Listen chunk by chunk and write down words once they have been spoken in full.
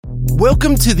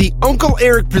Welcome to the Uncle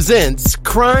Erich Presents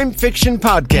Crime Fiction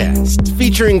Podcast,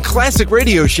 featuring classic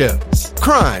radio shows,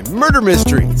 crime, murder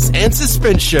mysteries, and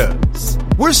suspense shows.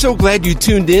 We're so glad you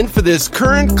tuned in for this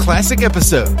current classic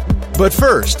episode. But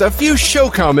first, a few show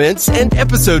comments and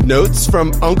episode notes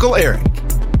from Uncle Erich.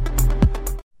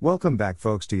 Welcome back,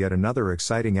 folks, to yet another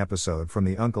exciting episode from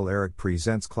the Uncle Erich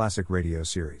Presents Classic Radio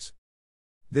series.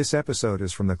 This episode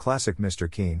is from the classic Mr.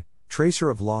 Keen, Tracer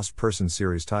of Lost Persons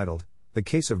series titled, The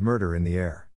Case of Murder in the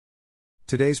Air.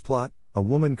 Today's plot: a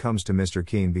woman comes to Mr.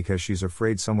 Keen because she's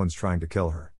afraid someone's trying to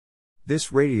kill her.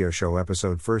 This radio show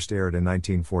episode first aired in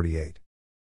 1948.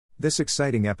 This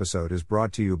exciting episode is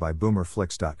brought to you by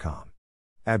boomerflix.com.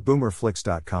 At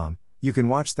boomerflix.com, you can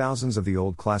watch thousands of the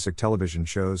old classic television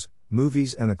shows,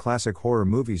 movies, and the classic horror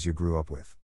movies you grew up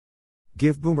with.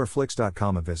 Give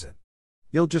boomerflix.com a visit.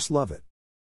 You'll just love it.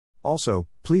 Also,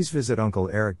 please visit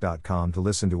UncleErich.com to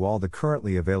listen to all the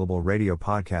currently available radio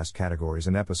podcast categories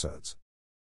and episodes.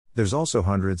 There's also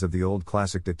hundreds of the old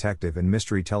classic detective and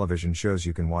mystery television shows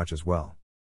you can watch as well.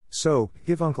 So,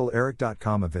 give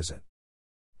UncleErich.com a visit.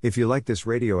 If you like this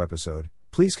radio episode,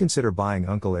 please consider buying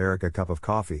Uncle Erich a cup of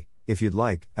coffee, if you'd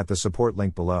like, at the support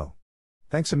link below.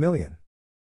 Thanks a million.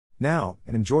 Now,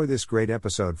 enjoy this great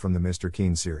episode from the Mr.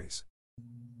 Keen series.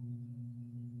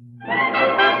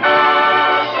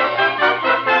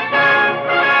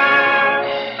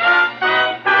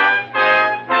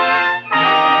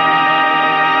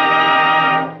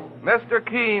 Mr.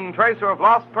 Keen, Tracer of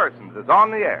Lost Persons, is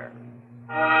on the air.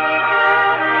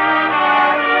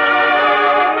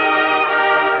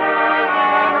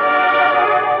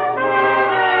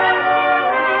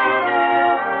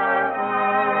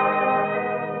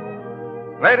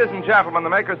 Ladies and gentlemen, the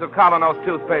makers of Colonos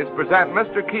toothpaste present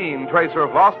Mr. Keen, Tracer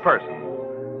of Lost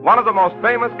Persons, one of the most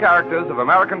famous characters of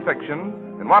American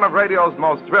fiction in one of radio's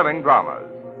most thrilling dramas.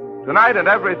 Tonight and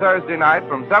every Thursday night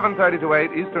from 7:30 to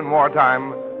 8 Eastern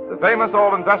Wartime, the famous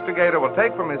old investigator will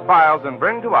take from his files and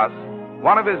bring to us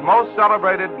one of his most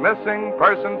celebrated missing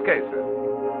persons cases.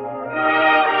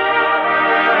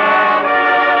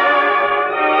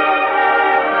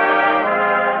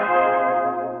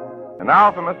 And now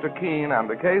for Mr. Keen and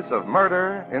the case of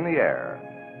murder in the air.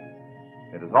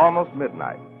 It is almost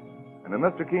midnight, and in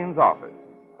Mr. Keen's office,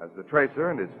 as the tracer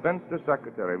and his spinster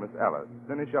secretary, Miss Ellis,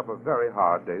 finish up a very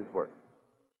hard day's work.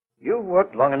 You've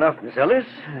worked long enough, Miss Ellis.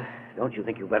 Don't you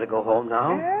think you'd better go home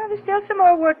now? There's still some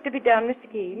more work to be done, Mr.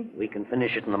 Keen. We can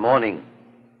finish it in the morning.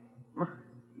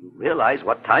 You realize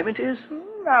what time it is?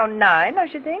 Around 9, I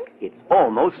should think. It's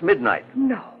almost midnight.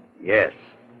 No. Yes.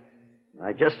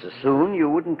 I just as soon you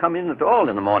wouldn't come in at all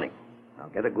in the morning. I'll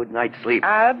get a good night's sleep.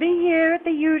 I'll be here at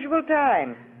the usual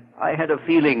time. I had a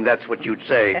feeling that's what you'd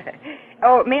say.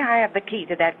 Oh, may I have the key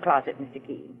to that closet, Mr.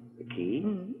 Keen? The key?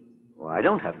 Mm-hmm. Well, I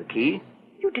don't have the key.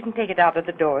 You didn't take it out of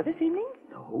the door this evening?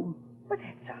 No. Well,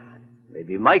 that's odd.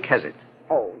 Maybe Mike has it.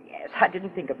 Oh, yes, I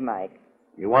didn't think of Mike.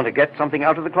 You want to get something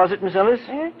out of the closet, Miss Ellis?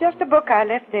 It's just a book I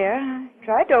left there. I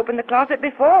tried to open the closet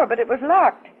before, but it was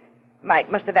locked.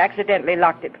 Mike must have accidentally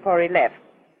locked it before he left.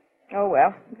 Oh,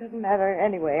 well, it doesn't matter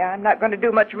anyway. I'm not going to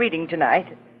do much reading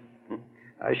tonight.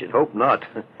 I should hope not.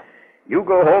 You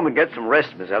go home and get some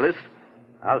rest, Miss Ellis.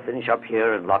 I'll finish up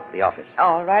here and lock the office.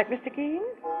 All right, Mr. Keen.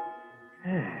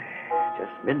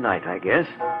 Just midnight, I guess.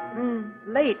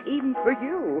 Late even for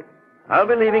you. I'll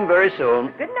be leaving very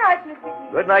soon. Good night, Mr.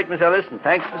 Keen. Good night, Miss Ellis, and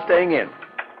thanks for staying in.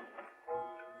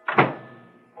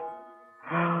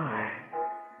 I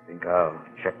think I'll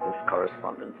check this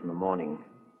correspondence in the morning.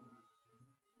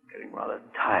 Getting rather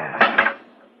tired.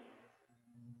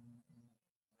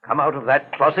 Come out of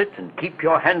that closet and keep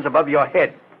your hands above your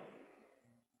head.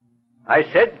 I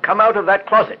said, come out of that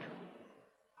closet.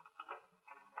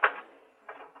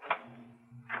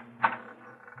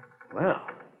 Well,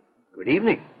 good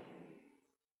evening.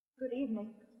 Good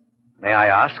evening. May I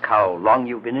ask how long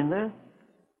you've been in there?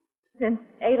 Since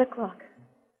 8 o'clock.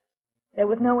 There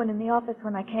was no one in the office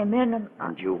when I came in, and...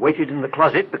 And you waited in the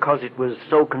closet because it was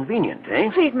so convenient,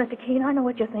 eh? Please, Mr. Keen, I know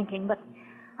what you're thinking, but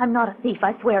I'm not a thief,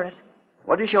 I swear it.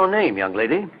 What is your name, young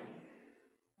lady?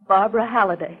 Barbara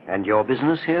Halliday. And your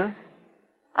business here?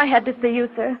 I had to see you,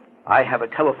 sir. I have a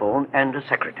telephone and a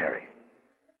secretary.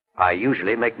 I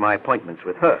usually make my appointments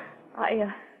with her.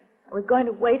 I was going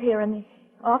to wait here in the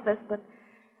office, but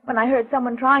when I heard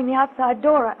someone trying the outside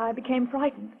door, I became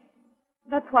frightened.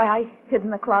 That's why I hid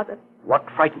in the closet. What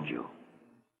frightened you?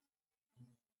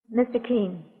 Mr.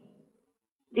 Keen,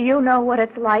 do you know what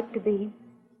it's like to be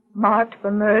marked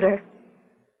for murder?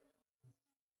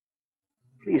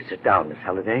 Please sit down, Miss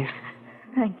Halliday.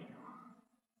 Thank you.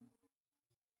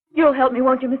 You'll help me,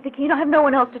 won't you, Mr. Keen? I have no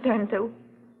one else to turn to.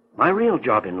 My real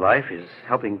job in life is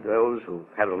helping those who've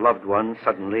had a loved one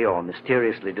suddenly or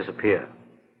mysteriously disappear.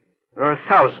 There are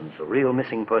thousands of real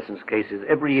missing persons cases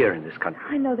every year in this country.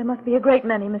 I know there must be a great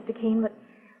many, Mr. Keene, but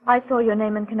I saw your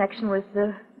name in connection with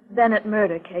the Bennett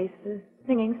murder case, the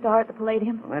singing star at the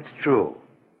Palladium. Well, that's true.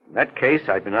 In that case,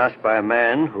 I'd been asked by a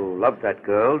man who loved that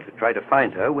girl to try to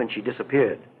find her when she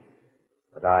disappeared.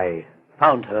 But I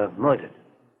found her murdered.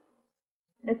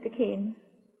 Mr. Keene,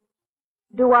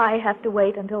 do I have to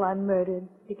wait until I'm murdered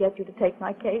to get you to take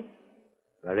my case?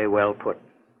 Very well put.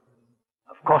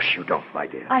 Of course you don't, my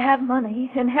dear. I have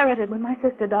money, inherited when my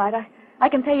sister died. I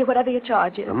can pay you whatever your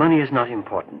charge is. The money is not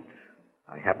important.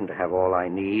 I happen to have all I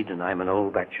need, and I'm an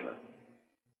old bachelor.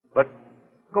 But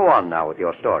go on now with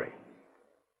your story.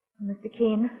 Mr.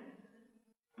 Keene,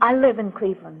 I live in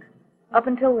Cleveland. Up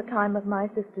until the time of my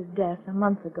sister's death a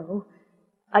month ago,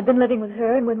 I've been living with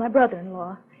her and with my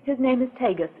brother-in-law. His name is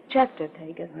Tagus, Chester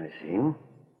Tagus. I see.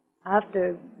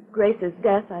 After Grace's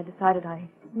death, I decided I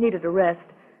needed a rest.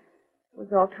 It was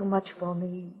all too much for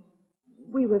me.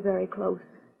 We were very close.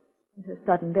 And her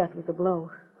sudden death was a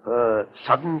blow. Her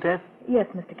sudden death? Yes,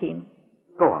 Mr. Keene.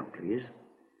 Go on, please.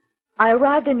 I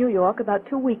arrived in New York about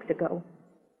 2 weeks ago.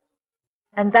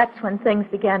 And that's when things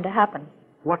began to happen.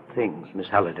 What things, Miss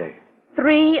Halliday?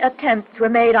 3 attempts were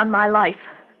made on my life.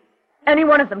 Any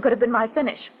one of them could have been my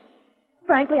finish.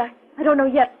 Frankly, I don't know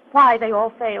yet why they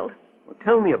all failed. Well,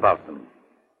 tell me about them.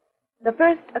 The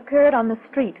first occurred on the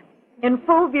street, in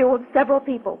full view of several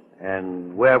people.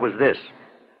 And where was this?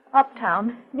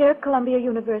 Uptown, near Columbia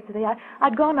University.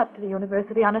 I'd gone up to the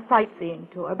university on a sightseeing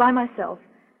tour by myself.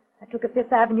 I took a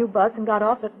Fifth Avenue bus and got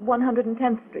off at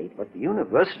 110th Street. But the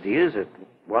university is at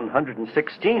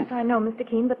 116th. I know, Mr.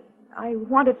 Keene, but I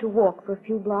wanted to walk for a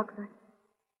few blocks.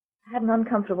 I had an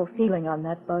uncomfortable feeling on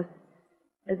that bus,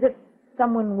 as if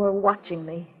someone were watching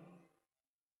me.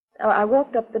 I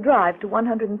walked up the drive to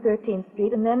 113th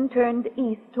Street and then turned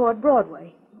east toward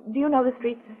Broadway. Do you know the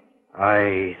street, sir?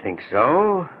 I think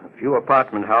so. A few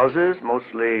apartment houses,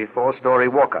 mostly 4-story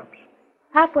walk-ups.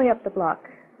 Halfway up the block,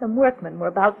 some workmen were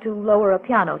about to lower a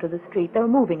piano to the street. They were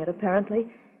moving it, apparently.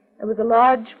 There was a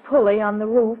large pulley on the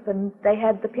roof, and they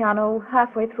had the piano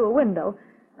halfway through a window.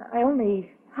 I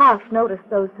only half noticed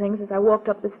those things as I walked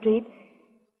up the street.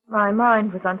 My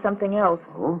mind was on something else.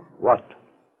 Oh? What?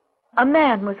 A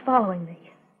man was following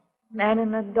me. A man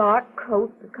in a dark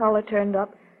coat, the collar turned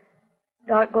up,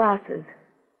 dark glasses.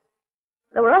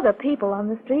 There were other people on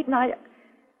the street, and I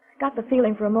got the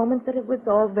feeling for a moment that it was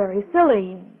all very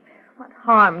silly. What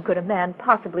harm could a man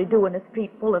possibly do in a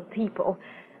street full of people?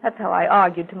 That's how I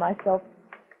argued to myself.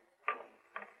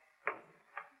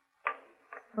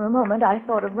 For a moment, I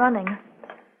thought of running.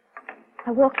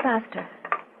 I walked faster.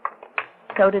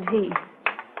 So did he.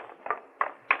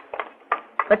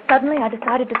 But suddenly I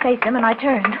decided to face him, and I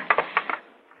turned.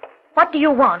 What do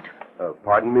you want?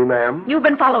 Pardon me, ma'am? You've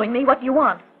been following me. What do you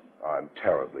want? I'm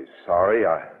terribly sorry.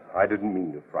 I didn't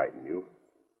mean to frighten you.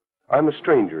 I'm a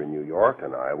stranger in New York,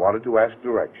 and I wanted to ask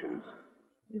directions.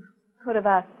 You could have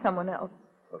asked someone else.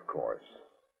 Of course.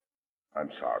 I'm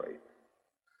sorry.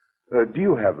 Do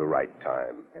you have the right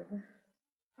time?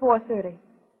 4:30.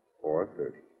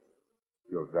 4:30.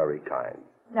 You're very kind.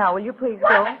 Now, will you please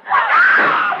go?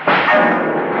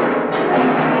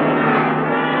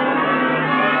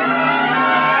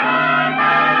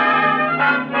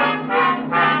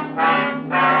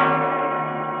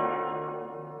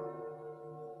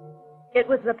 It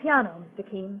was the piano, Mr.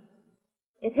 Keene.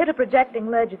 It hit a projecting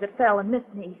ledge as it fell and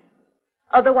missed me.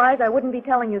 Otherwise, I wouldn't be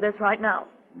telling you this right now.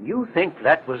 You think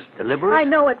that was deliberate? I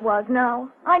know it was now.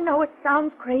 I know it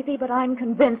sounds crazy, but I'm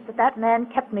convinced that that man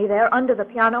kept me there under the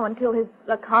piano until his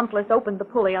accomplice opened the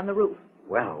pulley on the roof.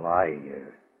 Well,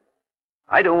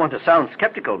 I don't want to sound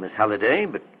skeptical, Miss Halliday,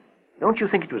 but don't you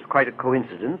think it was quite a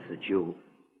coincidence that you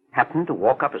happened to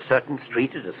walk up a certain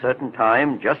street at a certain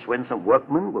time just when some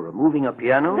workmen were removing a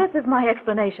piano? This is my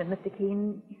explanation, Mr.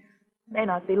 Keene. It may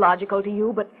not be logical to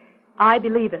you, but I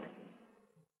believe it.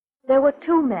 There were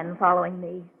 2 men following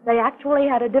me. They actually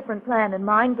had a different plan in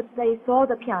mind, but they saw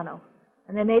the piano,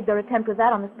 and they made their attempt with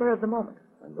that on the spur of the moment.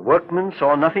 And the workmen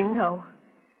saw nothing? No.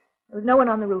 There was no one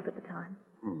on the roof at the time.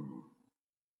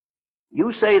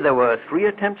 You say there were 3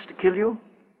 attempts to kill you?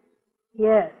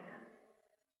 Yes.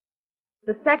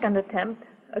 The second attempt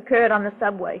occurred on the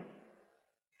subway.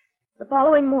 The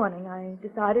following morning, I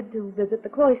decided to visit the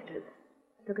cloisters.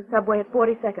 I took a subway at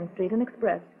 42nd Street, an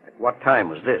express. At what time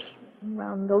was this?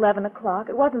 Around 11 o'clock.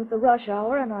 It wasn't the rush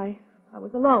hour, and I was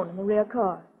alone in the rear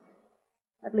car.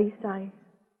 At least I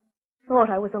thought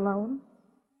I was alone,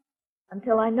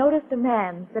 until I noticed a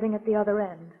man sitting at the other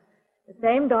end. The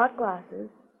same dark glasses,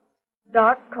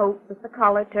 Dark coat with the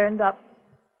collar turned up.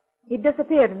 He'd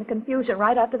disappeared in the confusion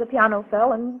right after the piano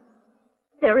fell, and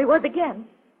there he was again.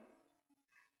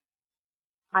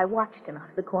 I watched him out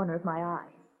of the corner of my eye.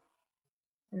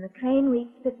 When the train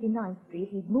reached 59th Street,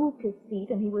 he'd moved his seat,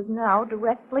 and he was now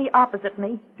directly opposite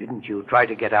me. Didn't you try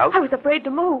to get out? I was afraid to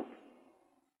move.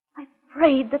 I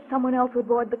prayed that someone else would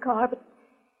board the car, but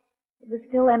it was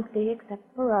still empty except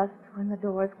for us when the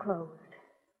doors closed.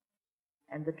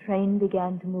 And the train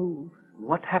began to move.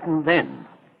 What happened then?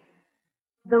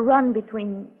 The run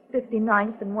between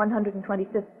 59th and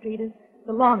 125th Street is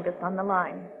the longest on the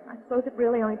line. I suppose it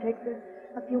really only takes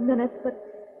a few minutes, but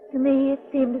to me it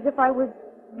seemed as if I was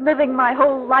living my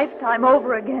whole lifetime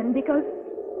over again, because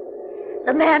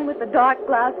the man with the dark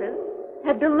glasses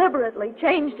had deliberately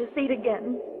changed his seat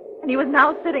again, and he was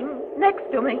now sitting next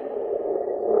to me.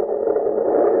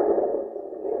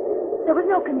 There was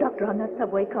no conductor on that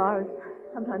subway car, as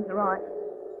sometimes there aren't.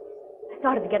 I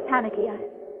started to get panicky.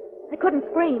 I couldn't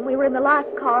scream. We were in the last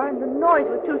car, and the noise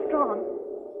was too strong.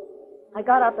 I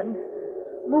got up and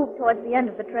moved towards the end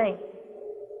of the train,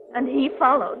 and he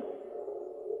followed.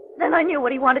 Then I knew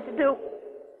what he wanted to do.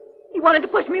 He wanted to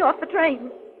push me off the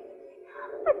train.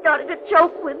 I started to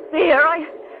choke with fear.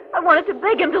 I wanted to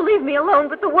beg him to leave me alone,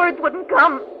 but the words wouldn't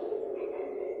come.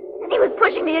 And he was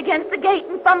pushing me against the gate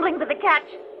and fumbling for the catch.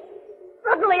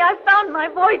 Suddenly I found my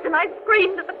voice, and I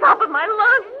screamed at the top of my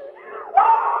lungs.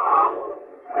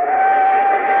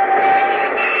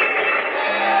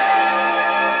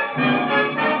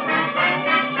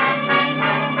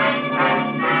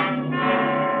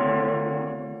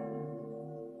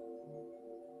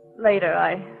 Later,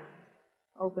 I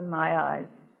opened my eyes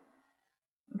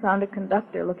and found a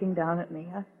conductor looking down at me.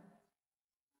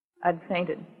 I'd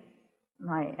fainted.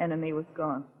 My enemy was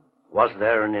gone. Was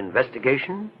there an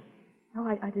investigation? No,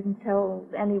 I didn't tell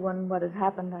anyone what had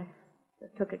happened. I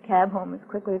just took a cab home as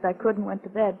quickly as I could and went to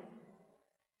bed.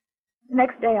 The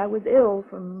next day, I was ill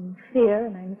from fear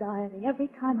and anxiety. Every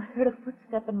time I heard a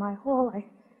footstep in my hall, I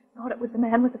thought it was the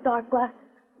man with the dark glasses.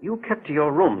 You kept to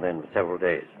your room then for several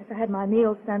days? Yes, I had my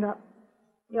meals sent up.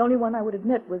 The only one I would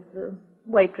admit was the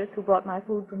waitress who brought my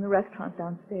food from the restaurant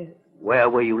downstairs. Where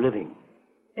were you living?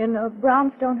 In a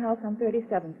brownstone house on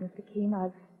 37th, Mr. Keene.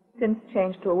 I've since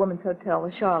changed to a woman's hotel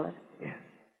with Charlotte. Yes.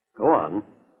 Go on.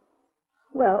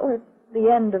 Well, at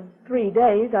the end of 3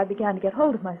 days, I began to get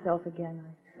hold of myself again.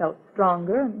 I felt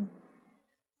stronger, and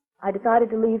I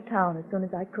decided to leave town as soon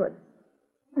as I could.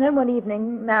 And then one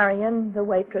evening, Marion, the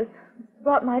waitress,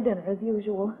 brought my dinner as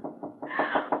usual.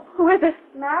 Who is it?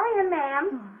 Marion,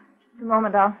 ma'am. Just a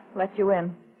moment, I'll let you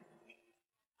in.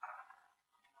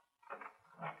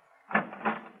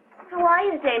 How are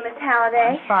you today, Miss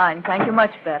Halliday? I'm fine. Thank you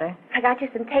much better. I got you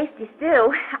some tasty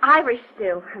stew. Irish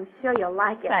stew. I'm sure you'll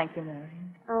like it. Thank you,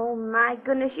 Marion. Oh, my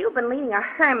goodness, you've been leading a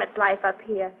hermit's life up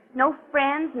here. No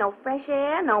friends, no fresh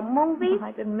air, no movies.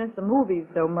 I didn't miss the movies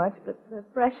so much, but the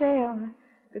fresh air,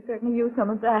 I could certainly use some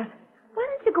of that. Why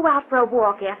don't you go out for a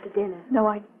walk after dinner? No,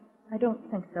 I don't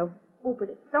think so. Oh, but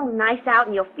it's so nice out,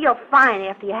 and you'll feel fine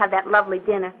after you have that lovely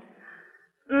dinner.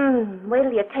 Wait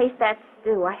till you taste that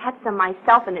stew. I had some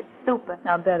myself, and it's super.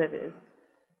 I'll bet it is.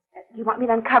 Do you want me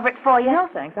to uncover it for you? No,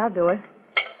 thanks. I'll do it.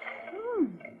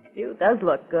 Stew does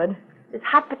look good. There's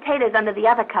hot potatoes under the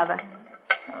other cover.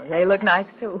 Oh, they look nice,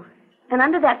 too. And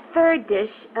under that third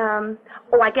dish,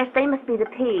 I guess they must be the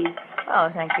peas. Oh,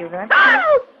 thank you very much.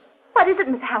 Oh! What is it,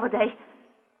 Miss Halliday?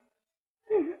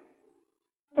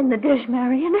 In the dish,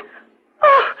 Marion.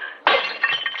 Oh! It's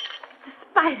a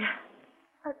spider.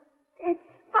 A dead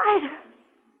spider.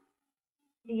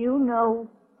 Do you know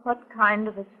what kind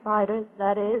of a spider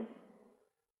that is?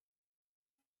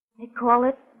 They call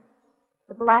it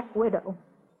the Black Widow.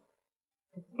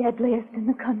 The deadliest in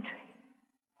the country.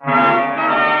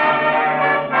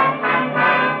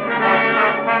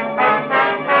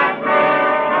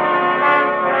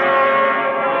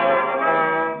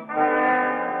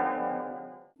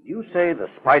 You say the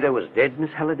spider was dead,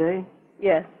 Miss Halliday?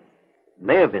 Yes.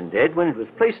 May have been dead when it was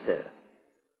placed there.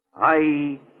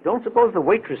 I don't suppose the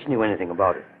waitress knew anything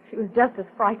about it. She was just as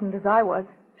frightened as I was.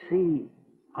 See,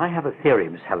 I have a theory,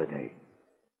 Miss Halliday.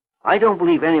 I don't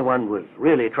believe anyone was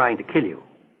really trying to kill you.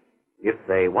 If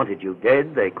they wanted you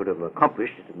dead, they could have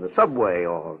accomplished it in the subway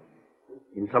or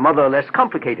in some other less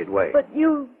complicated way. But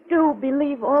you do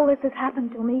believe all this has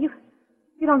happened to me?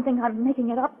 You don't think I'm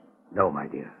making it up? No, my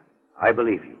dear. I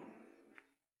believe you.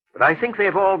 But I think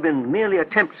they've all been merely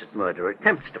attempts at murder,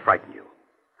 attempts to frighten you.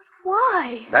 But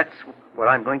why? That's what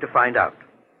I'm going to find out.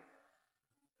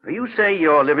 Now, you say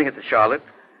you're living at the Charlotte?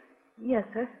 Yes,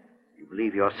 sir. You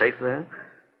believe you're safe there?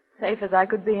 Safe as I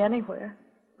could be anywhere.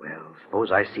 Well,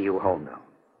 suppose I see you home now.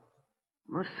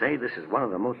 I must say this is one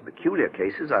of the most peculiar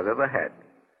cases I've ever had.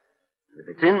 If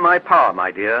it's in my power,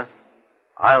 my dear,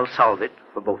 I'll solve it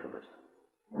for both of us.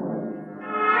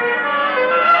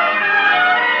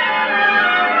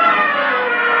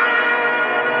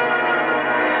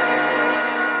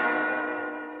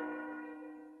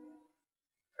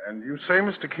 And you say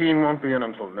Mr. Keene won't be in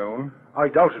until noon? I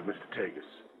doubt it, Mr. Tagus.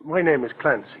 My name is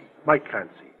Clancy, Mike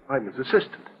Clancy. I'm his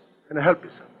assistant. Can I help you,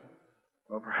 sir?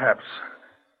 Well, perhaps.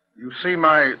 You see,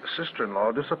 my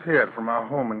sister-in-law disappeared from our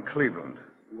home in Cleveland.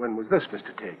 When was this,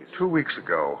 Mr. Tagus? 2 weeks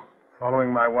ago,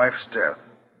 following my wife's death.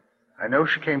 I know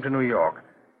she came to New York,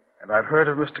 and I've heard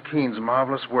of Mr. Keene's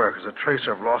marvelous work as a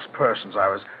tracer of lost persons. I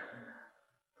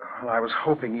was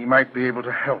hoping he might be able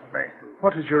to help me.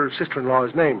 What is your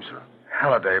sister-in-law's name, sir?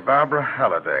 Halliday, Barbara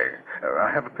Halliday.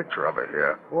 I have a picture of her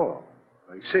here. Oh,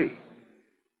 I see.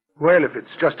 Well, if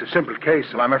it's just a simple case...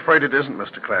 Well, I'm afraid it isn't,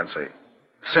 Mr. Clancy.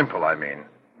 Simple, I mean.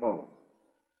 Oh.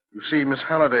 You see, Miss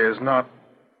Halliday is not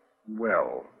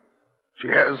well. She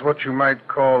has what you might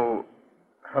call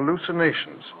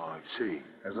hallucinations. Oh, I see.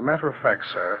 As a matter of fact,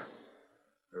 sir,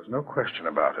 there's no question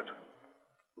about it.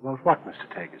 About what, Mr.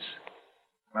 Tagus?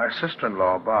 My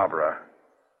sister-in-law, Barbara,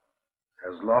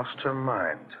 has lost her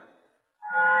mind.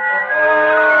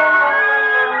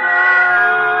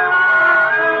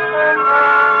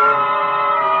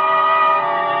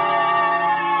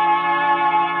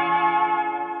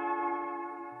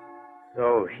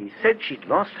 So he said she'd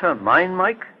lost her mind,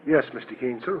 Mike? Yes, Mr.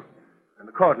 Keene, sir. And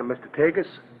according to Mr. Tagus,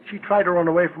 she tried to run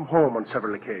away from home on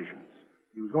several occasions.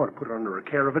 He was going to put her under the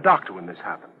care of a doctor when this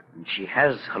happened. And she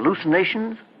has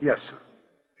hallucinations? Yes, sir.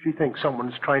 She thinks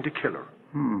someone's trying to kill her.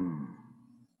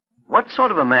 What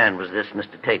sort of a man was this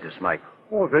Mr. Tagus, Mike?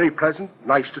 Oh, very pleasant,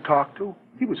 nice to talk to.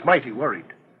 He was mighty worried.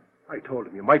 I told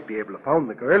him you might be able to find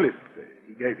the girl if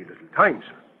he gave you a little time,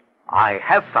 sir. I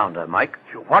have found her, Mike.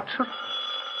 You what, sir?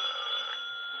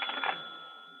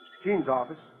 Mr. Keene's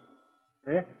office.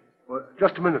 Eh? Well,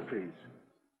 just a minute, please.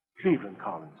 Cleveland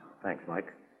calling, sir. Thanks,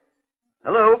 Mike.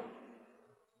 Hello?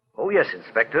 Oh, yes,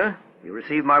 Inspector. You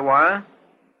received my wire?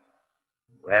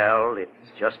 Well,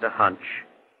 it's just a hunch.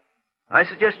 I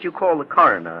suggest you call the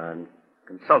coroner and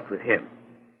consult with him.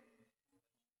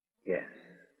 Yes.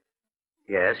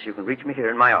 Yes, you can reach me here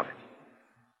in my office.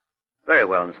 Very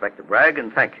well, Inspector Bragg,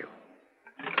 and thank you.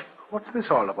 What's this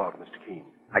all about, Mr. Keene?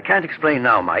 I can't explain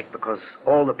now, Mike, because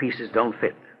all the pieces don't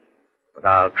fit. But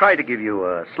I'll try to give you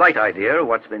a slight idea of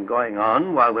what's been going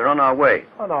on while we're on our way.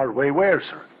 On our way where,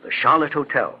 sir? The Charlotte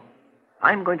Hotel.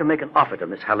 I'm going to make an offer to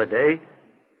Miss Halliday,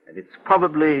 and it's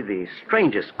probably the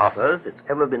strangest offer that's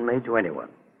ever been made to anyone.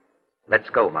 Let's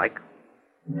go, Mike.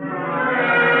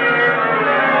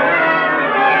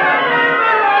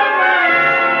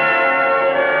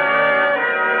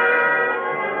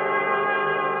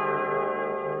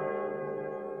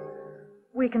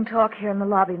 We can talk here in the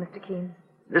lobby, Mr. Keene.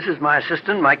 This is my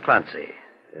assistant, Mike Clancy.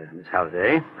 Miss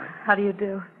Halliday. How do you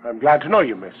do? I'm glad to know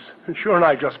you, miss. Sure, and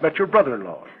I just met your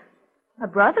brother-in-law. A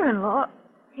brother-in-law?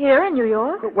 Here in New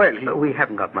York? Well, We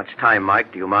haven't got much time,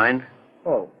 Mike. Do you mind?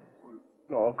 Oh,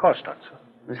 no, of course not, sir.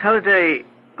 Miss Halliday,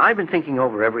 I've been thinking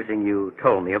over everything you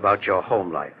told me about your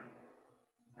home life.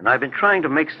 And I've been trying to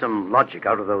make some logic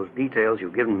out of those details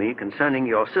you've given me concerning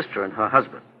your sister and her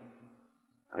husband.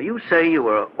 Now, you say you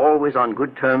were always on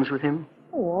good terms with him?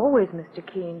 Oh, always, Mr.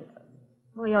 Keene.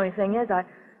 Well, the only thing is,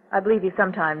 I believe he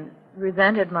sometimes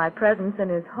resented my presence in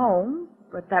his home,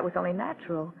 but that was only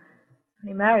natural. When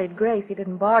he married Grace, he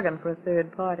didn't bargain for a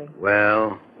third party.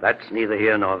 Well, that's neither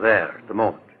here nor there at the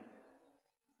moment.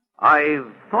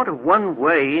 I've thought of one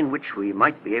way in which we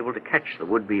might be able to catch the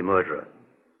would-be murderer.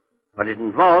 But it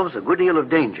involves a good deal of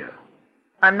danger.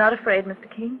 I'm not afraid,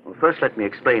 Mr. Keene. Well, first let me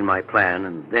explain my plan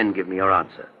and then give me your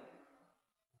answer.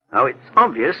 Now, it's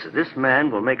obvious that this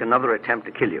man will make another attempt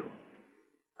to kill you.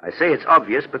 I say it's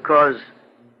obvious because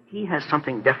he has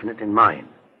something definite in mind.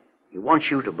 He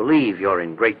wants you to believe you're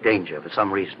in great danger for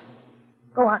some reason.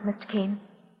 Go on, Mr. Keene.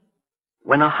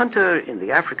 When a hunter in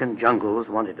the African jungles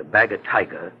wanted to bag a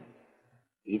tiger,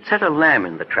 he'd set a lamb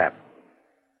in the trap.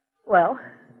 Well?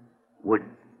 Would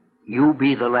you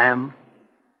be the lamb?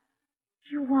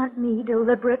 Do you want me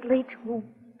deliberately to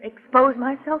expose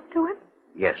myself to him?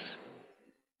 Yes.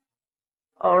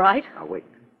 All right. Now, wait.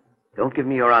 Don't give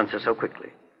me your answer so quickly.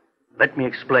 Let me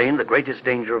explain the greatest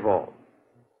danger of all.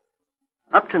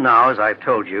 Up to now, as I've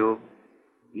told you,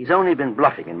 he's only been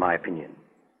bluffing, in my opinion.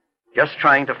 Just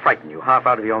trying to frighten you half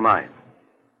out of your mind.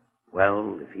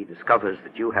 Well, if he discovers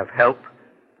that you have help,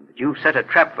 and that you've set a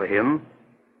trap for him,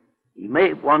 he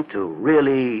may want to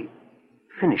really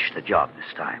finish the job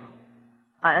this time.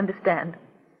 I understand.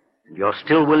 And you're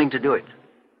still willing to do it.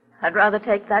 I'd rather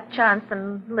take that chance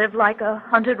than live like a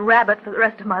hunted rabbit for the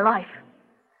rest of my life.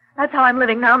 That's how I'm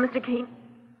living now, Mr. Keene.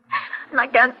 And I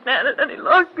can't stand it any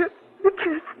longer.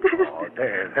 Oh,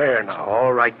 there now.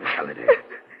 All right, Miss Halliday.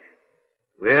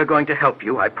 We're going to help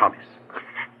you, I promise.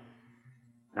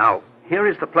 Now, here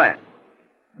is the plan.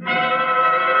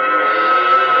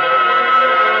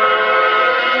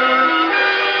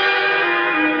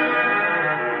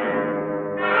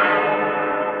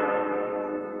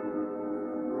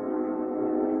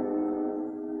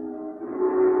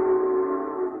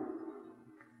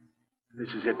 This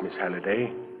is it, Miss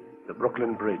Halliday. The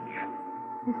Brooklyn Bridge.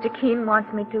 Mr. Keene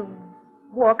wants me to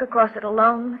walk across it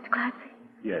alone, Mr. Clancy?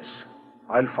 Yes,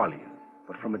 I'll follow you,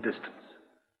 but from a distance.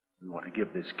 We want to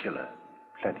give this killer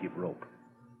plenty of rope.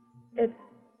 It's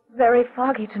very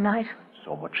foggy tonight.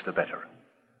 So much the better.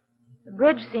 The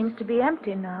bridge seems to be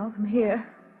empty now from here.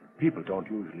 People don't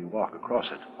usually walk across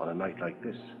it on a night like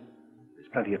this. There's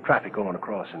plenty of traffic going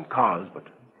across in cars, but,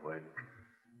 well,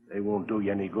 they won't do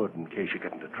you any good in case you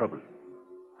get into trouble.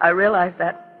 I realize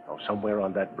that. Now, somewhere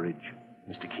on that bridge,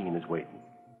 Mr. Keene is waiting.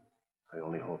 I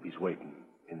only hope he's waiting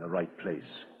in the right place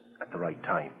at the right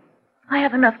time. I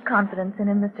have enough confidence in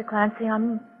him, Mr. Clancy.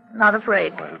 I'm not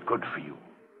afraid. Well, good for you.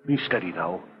 Be steady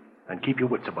now, and keep your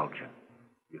wits about you.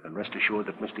 You can rest assured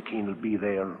that Mr. Keene will be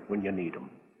there when you need him.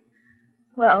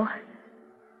 Well,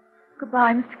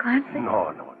 goodbye, Mr. Clancy.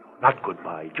 No. Not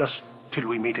goodbye. Just till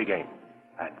we meet again.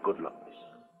 And good luck,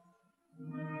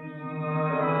 miss.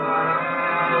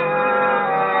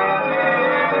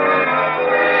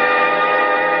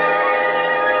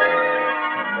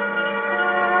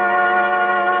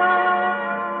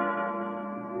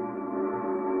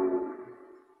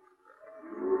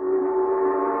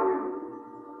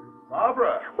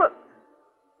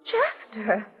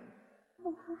 Chester,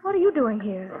 what are you doing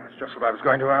here? That's just what I was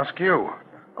going to ask you.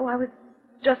 Oh, I was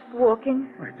just walking.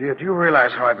 My dear, do you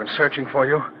realize how I've been searching for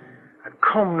you? I've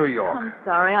combed New York. I'm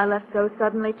sorry I left so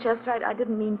suddenly, Chester. I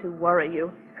didn't mean to worry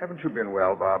you. Haven't you been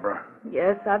well, Barbara?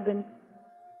 Yes, I've been...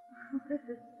 This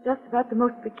is just about the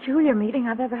most peculiar meeting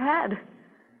I've ever had.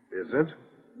 Is it?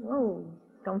 Oh,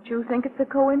 don't you think it's a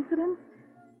coincidence?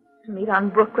 To meet on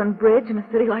Brooklyn Bridge in a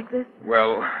city like this?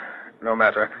 Well, no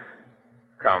matter.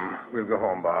 Come, we'll go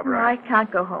home, Barbara. No, I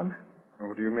can't go home.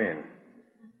 What do you mean?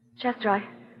 Chester,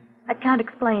 I can't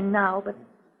explain now, but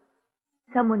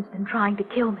someone's been trying to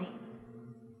kill me.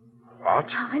 What?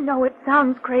 I know it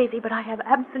sounds crazy, but I have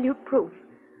absolute proof.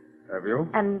 Have you?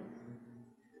 And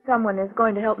someone is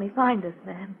going to help me find this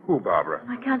man. Who, Barbara?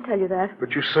 I can't tell you that.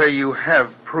 But you say you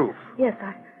have proof. Yes,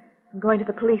 I'm going to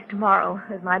the police tomorrow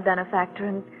as my benefactor,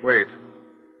 and... Wait.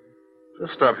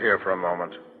 Just stop here for a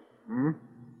moment.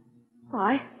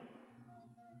 Why?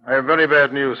 I have very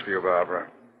bad news for you,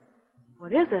 Barbara.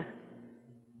 What is it?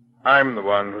 I'm the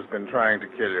one who's been trying to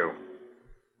kill you.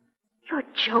 You're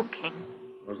joking.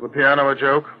 Was the piano a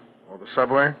joke? Or the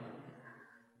subway?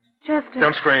 Chester...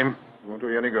 Don't scream. It won't do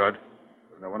you any good.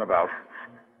 There's no one about.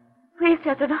 Please,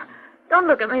 Chester, don't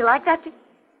look at me like that.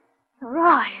 Your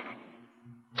eyes.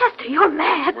 Chester, you're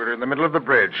mad. We're in the middle of the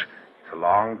bridge. It's a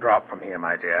long drop from here,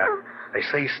 my dear. They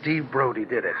say Steve Brody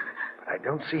did it. But I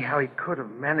don't see how he could have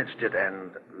managed it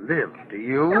and lived. Do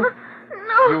you?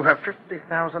 No. You have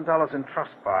 $50,000 in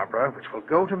trust, Barbara, which will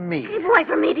go to me. Keep away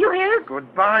from me, do you hear?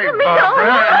 Goodbye, Let me Barbara.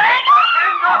 go.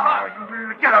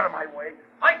 Get out of my way.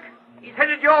 Mike, he's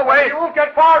headed your way. You won't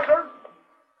get far, sir.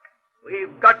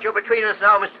 We've got you between us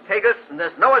now, Mr. Tagus, and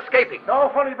there's no escaping. No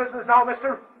funny business now,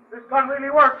 mister. This gun really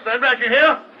works. Stand back, you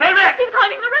hear? Stand back! He's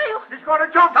climbing the rail. He's going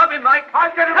to jump. Stop him, Mike.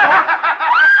 I'll get him,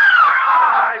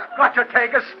 I've got you,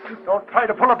 Tagus. Don't try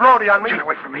to pull a Brody on me. Get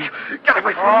away from me. Get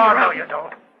away from Oh, me. no, you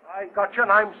don't. I got you,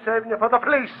 and I'm saving you for the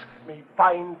police, me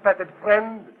fine feathered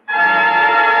friend.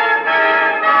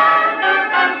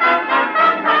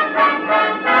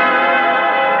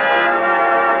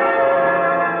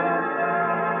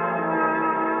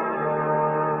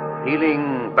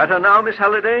 Feeling better now, Miss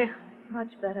Halliday? Much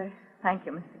better. Thank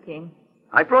you, Mr. Keene.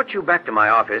 I brought you back to my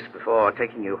office before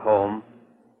taking you home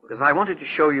because I wanted to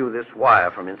show you this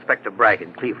wire from Inspector Bragg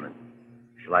in Cleveland.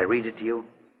 Shall I read it to you?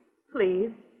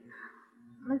 Please.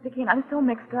 Mr. Keene, I'm so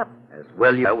mixed up. As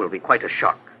well, you will be quite a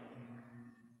shock.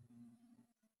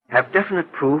 Have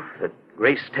definite proof that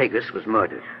Grace Tagus was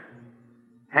murdered.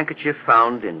 Handkerchief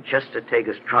found in Chester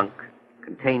Tagus' trunk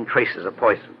contained traces of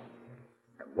poison.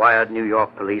 Have wired New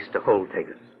York police to hold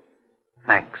Tagus.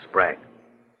 Thanks, Bragg.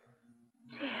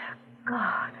 Dear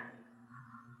God.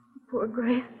 Poor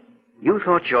Grace. You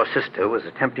thought your sister was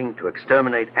attempting to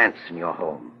exterminate ants in your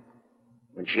home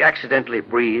when she accidentally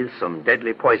breathed some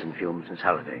deadly poison fumes, Miss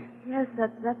Halliday. Yes,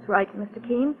 that's right, Mr.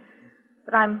 Keene.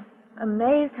 But I'm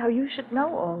amazed how you should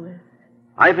know all this.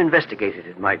 I've investigated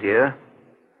it, my dear.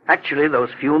 Actually, those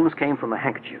fumes came from a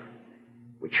handkerchief,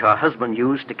 which her husband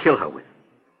used to kill her with.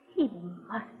 He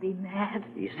must be mad.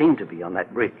 He seemed to be on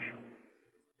that bridge.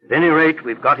 At any rate,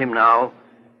 we've got him now,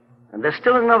 and there's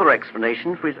still another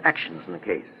explanation for his actions in the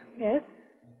case. Yes?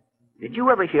 Did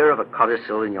you ever hear of a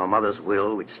codicil in your mother's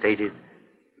will which stated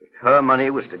that her money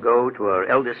was to go to her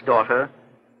eldest daughter,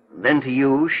 and then to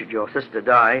you, should your sister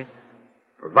die,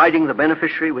 providing the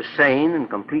beneficiary was sane and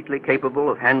completely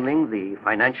capable of handling the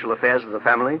financial affairs of the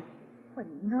family? Well,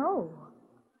 no.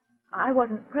 I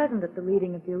wasn't present at the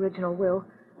reading of the original will.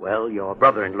 Well, your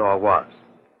brother-in-law was.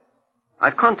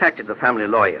 I've contacted the family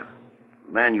lawyer,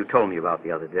 the man you told me about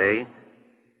the other day.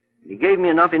 He gave me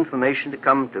enough information to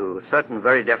come to certain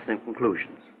very definite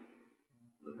conclusions.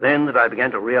 It was then that I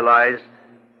began to realize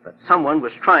that someone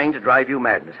was trying to drive you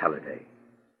mad, Miss Halliday.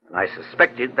 And I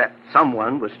suspected that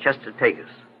someone was Chester Tagus.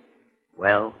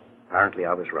 Well, apparently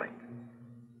I was right.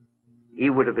 He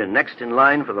would have been next in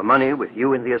line for the money with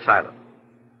you in the asylum.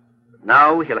 But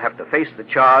now he'll have to face the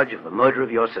charge of the murder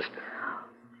of your sister.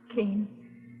 Keene,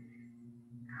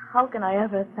 how can I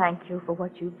ever thank you for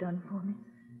what you've done for me?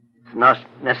 It's not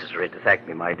necessary to thank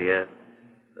me, my dear.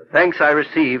 The thanks I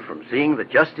receive from seeing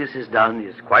that justice is done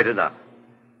is quite enough.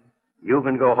 You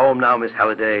can go home now, Miss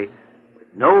Halliday, with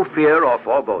no fear or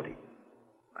foreboding.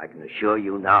 I can assure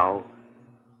you now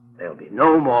there'll be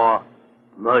no more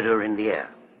murder in the air.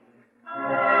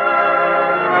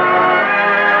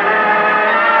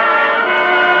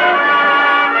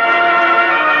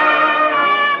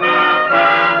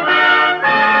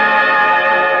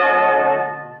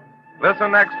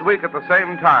 Listen next week at the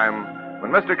same time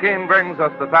when Mr. Keene brings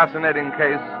us the fascinating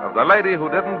case of the lady who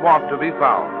didn't want to be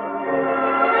found.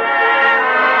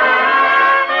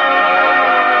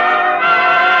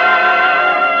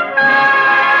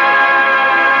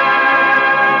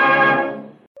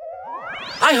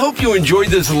 I hope you enjoyed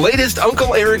this latest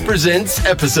Uncle Eric Presents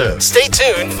episode. Stay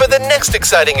tuned for the next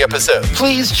exciting episode.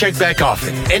 Please check back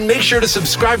often and make sure to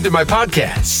subscribe to my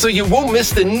podcast so you won't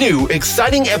miss the new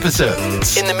exciting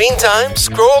episodes. In the meantime,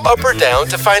 scroll up or down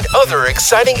to find other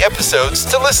exciting episodes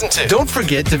to listen to. Don't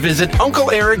forget to visit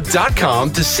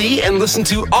UncleEric.com to see and listen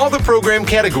to all the program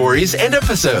categories and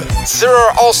episodes. There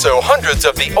are also hundreds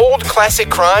of the old classic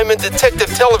crime and detective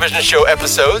television show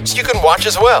episodes you can watch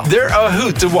as well. They're a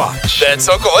hoot to watch. That's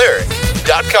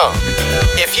UncleEric.com.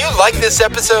 If you like this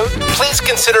episode, please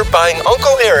consider buying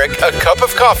Uncle Eric a cup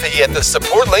of coffee at the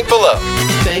support link below.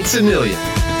 Thanks a million.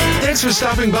 Thanks for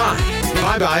stopping by.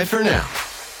 Bye-bye for now.